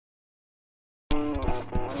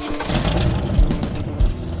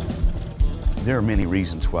There are many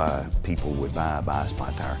reasons why people would buy a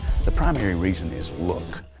bi-spline tire. The primary reason is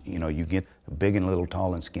look. You know, you get a big and little,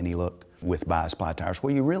 tall and skinny look with bi-spline tires.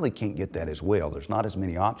 Well, you really can't get that as well. There's not as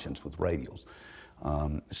many options with radials.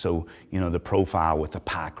 So, you know, the profile with the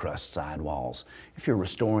pie crust sidewalls. If you're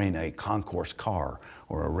restoring a concourse car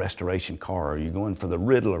or a restoration car, or you're going for the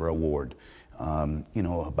Riddler Award, you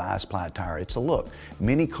know, a bi-spline tire, it's a look.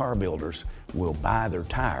 Many car builders will buy their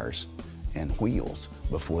tires and wheels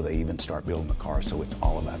before they even start building the car, so it's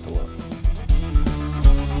all about the look.